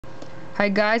Hi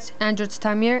guys, Android's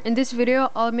time here. In this video,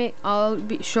 I'll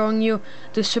be showing you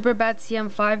the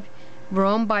SuperBadCM5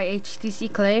 ROM by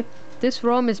HTCCLAY. This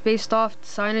ROM is based off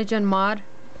CyanogenMod,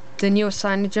 the new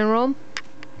Cyanogen ROM.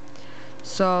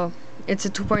 So it's a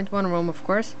 2.1 ROM, of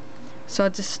course. So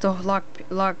this is the lock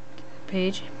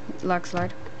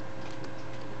slide,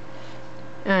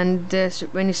 and this,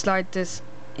 when you slide this,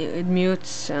 it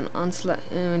mutes, and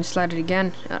when you slide it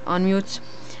again, it unmutes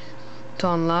to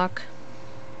unlock.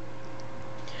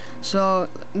 So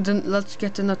then let's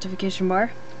get the notification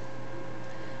bar.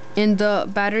 In the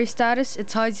battery status, it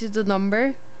tells you the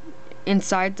number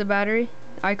inside the battery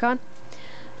icon,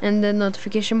 and the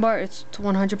notification bar, it's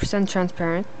 100%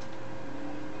 transparent.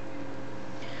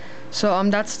 So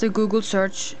that's the Google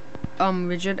search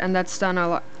widget, and that's the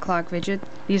analog clock widget.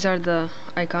 These are the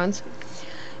icons.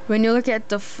 When you look at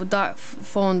the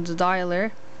phone, the dialer,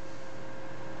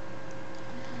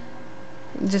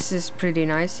 this is pretty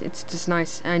nice. It's this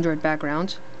nice Android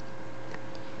background.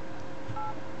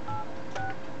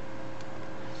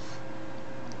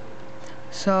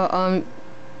 So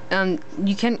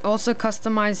you can also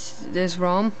customize this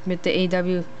ROM with the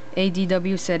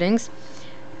ADW settings.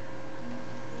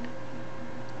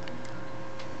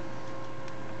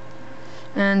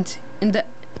 And in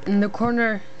the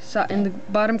corner, in the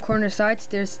bottom corner sides,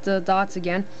 there's the dots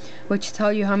again, which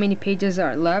tell you how many pages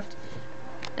are left.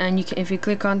 And you can, if you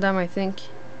click on them, I think,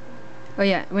 oh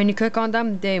yeah, when you click on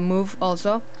them, they move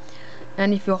also.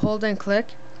 And if you hold and click,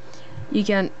 you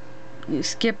can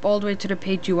skip all the way to the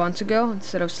page you want to go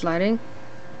instead of sliding.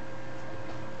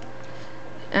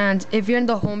 And if you're in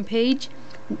the home page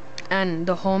and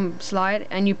the home slide,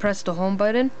 and you press the home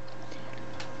button,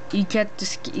 you get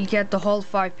the whole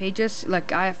 5 pages.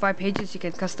 Like I have 5 pages, you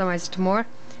can customize it more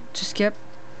to skip.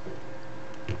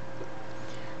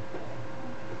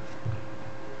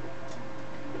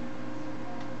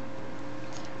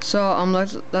 So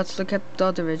let's look at the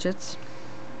other widgets.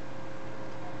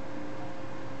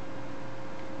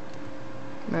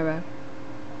 My bad.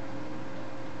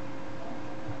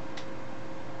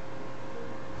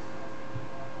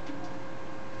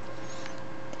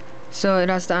 So it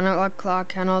has the analog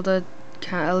clock and all the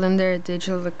calendar,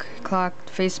 digital clock,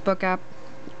 Facebook app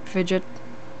widget.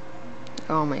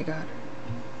 Oh my god.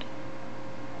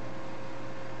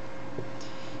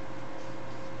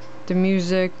 The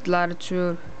music,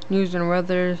 latitude, news and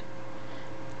weather,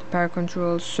 the power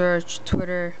control, search,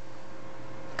 Twitter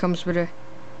comes with it,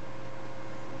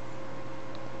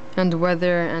 and the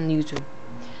weather and YouTube.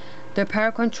 The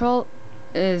power control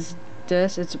is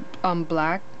this. It's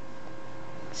black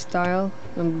style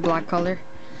and black color.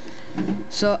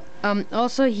 So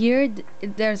also here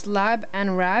there's lab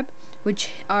and rab,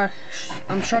 which are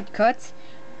shortcuts.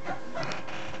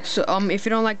 So if you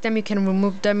don't like them, you can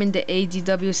remove them in the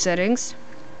ADW settings.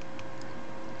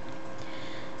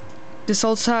 This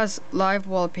also has live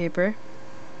wallpaper,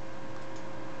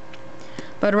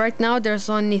 but right now there's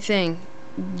only thing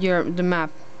the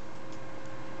maps.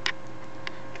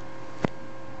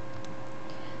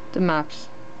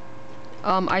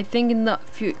 I think in the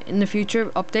future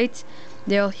updates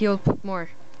he'll put more.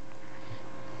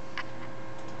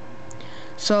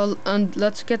 So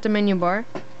let's get the menu bar.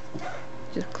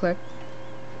 Just click.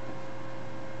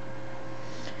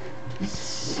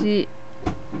 See,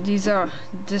 this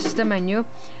is the menu.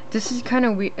 This is kind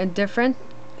of different.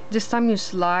 This time you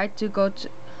slide to go to,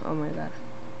 oh my god.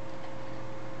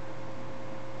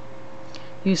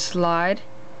 You slide,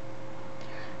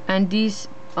 and these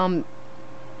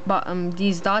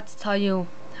dots tell you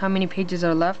how many pages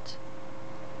are left.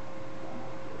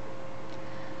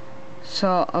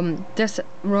 So this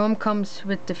ROM comes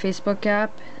with the Facebook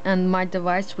app and My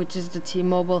Device, which is the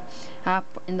T-Mobile app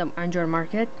in the Android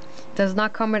market. Does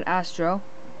not come with Astro.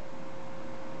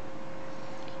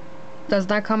 Does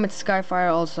not come with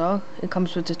Skyfire also. It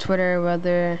comes with the Twitter,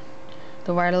 weather,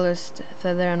 the wireless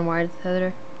tether and wired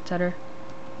tether, etc.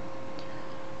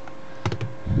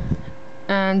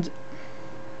 And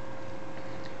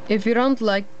if you don't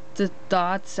like the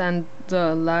dots and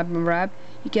the lab and rab,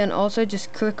 you can also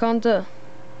just click on the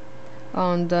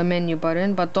menu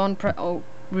button, but don't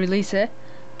release it.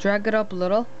 Drag it up a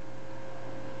little,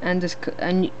 and this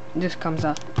comes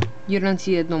up. You don't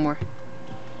see it no more.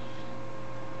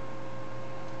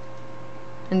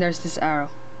 And there's this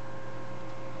arrow.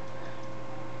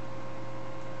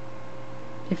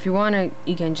 If you wanna,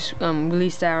 you can just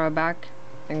release the arrow back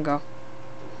and go.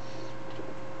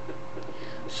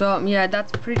 So yeah,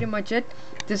 that's pretty much it.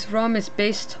 This ROM is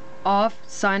based off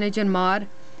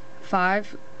CyanogenMod-5,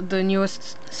 the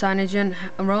newest Cyanogen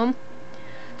ROM.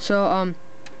 So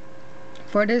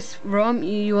for this ROM,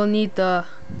 you will need the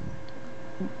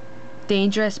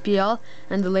Danger SPL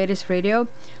and the latest radio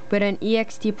with an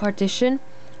ext partition.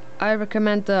 I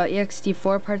recommend the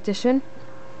ext4 partition.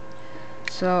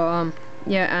 So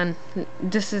yeah, and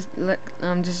this is a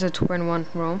 2.1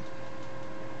 ROM.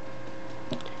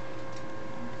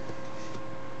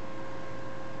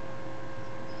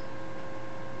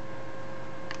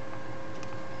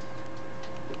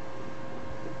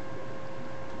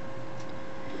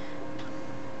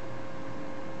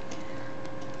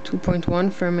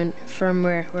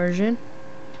 firmware version.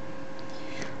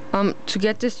 To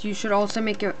get this, you should also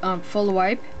make a full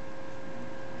wipe,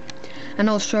 and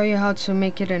I'll show you how to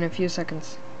make it in a few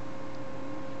seconds.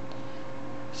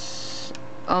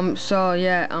 So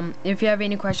yeah, if you have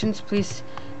any questions, please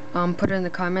put it in the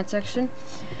comment section.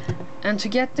 And to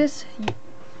get this,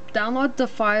 download the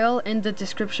file in the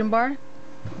description bar.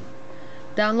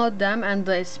 Download them, and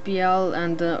the SPL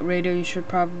and the radio, you should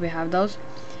probably have those.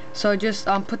 So just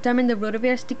put them in the root of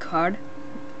your SD card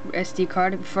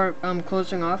before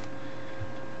closing off.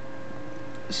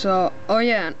 So, oh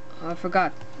yeah, I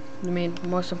forgot the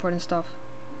most important stuff.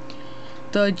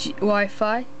 The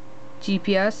Wi-Fi,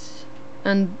 GPS,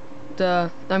 and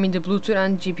the Bluetooth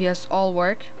and GPS all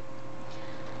work.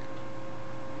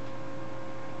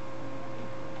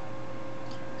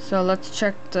 So let's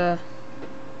check the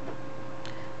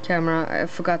camera. I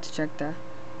forgot to check that.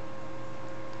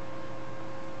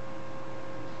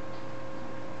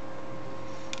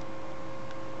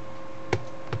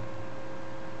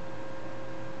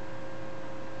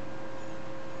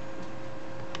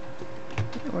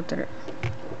 What did it?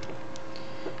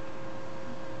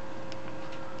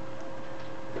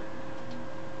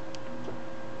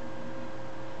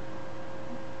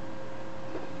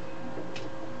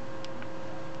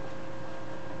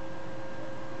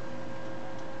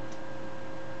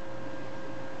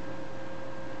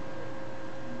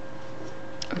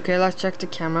 Okay, let's check the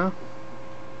camera.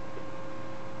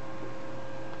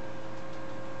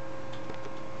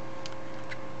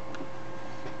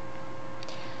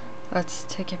 Let's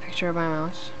take a picture of my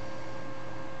mouse.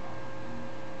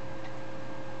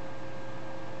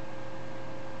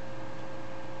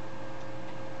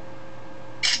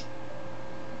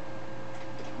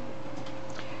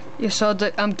 Yeah, so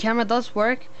the camera does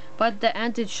work, but at the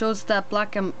end it shows that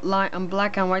black and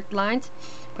white lines.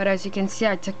 But as you can see,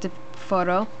 I took the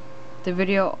photo. The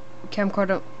video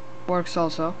camcorder works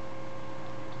also.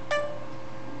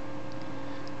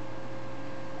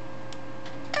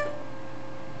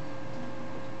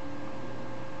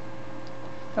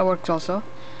 That works also.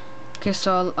 Okay,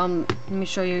 so let me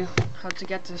show you how to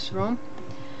get this ROM.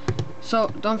 So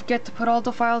don't forget to put all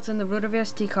the files in the root of your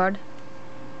SD card.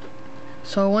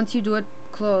 So once you do it,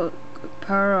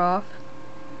 power off.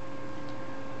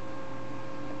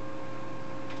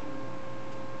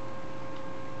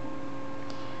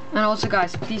 And also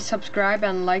guys, please subscribe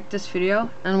and like this video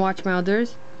and watch my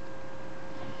others.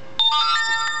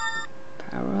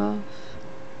 Power off.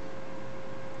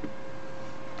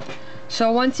 So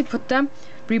once you put them,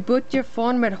 reboot your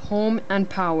phone with home and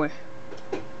power.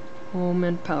 Home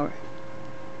and power.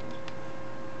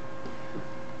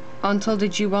 Until the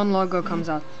G1 logo comes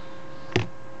out.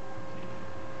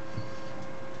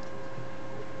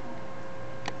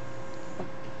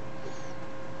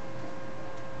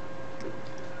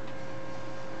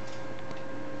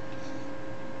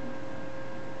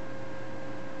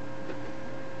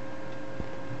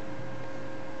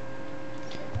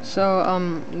 So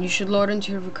you should load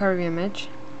into your recovery image.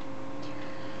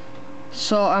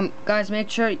 So guys, make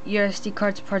sure your SD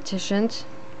card's partitioned.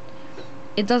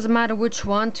 It doesn't matter which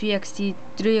one, to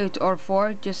ext3 or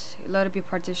 4, just let it be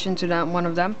partitioned to that one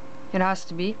of them. It has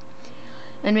to be.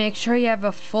 And make sure you have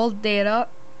a full data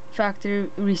factory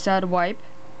reset wipe.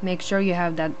 Make sure you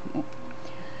have that.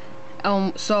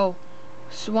 So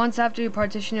once after you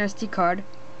partition your SD card,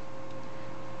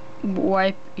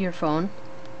 wipe your phone.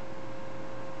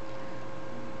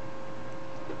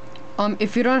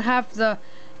 If you don't have the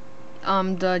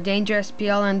Danger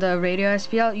SPL and the Radio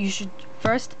SPL, you should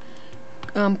first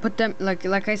put them,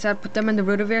 like I said, put them in the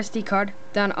root of your SD card.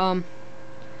 Then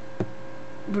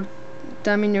put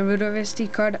them in your root of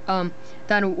SD card.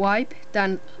 Then wipe.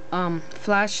 Then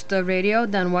flash the radio.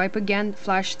 Then wipe again.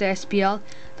 Flash the SPL.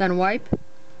 Then wipe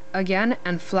again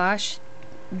and flash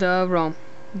the ROM,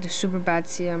 the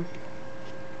SuperBadCM.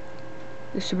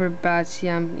 The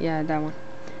SuperBadCM, yeah, that one.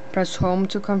 Press home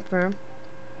to confirm,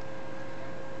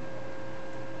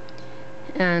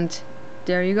 and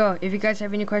there you go. If you guys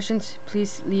have any questions,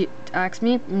 please ask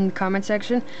me in the comment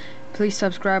section. Please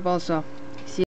subscribe also.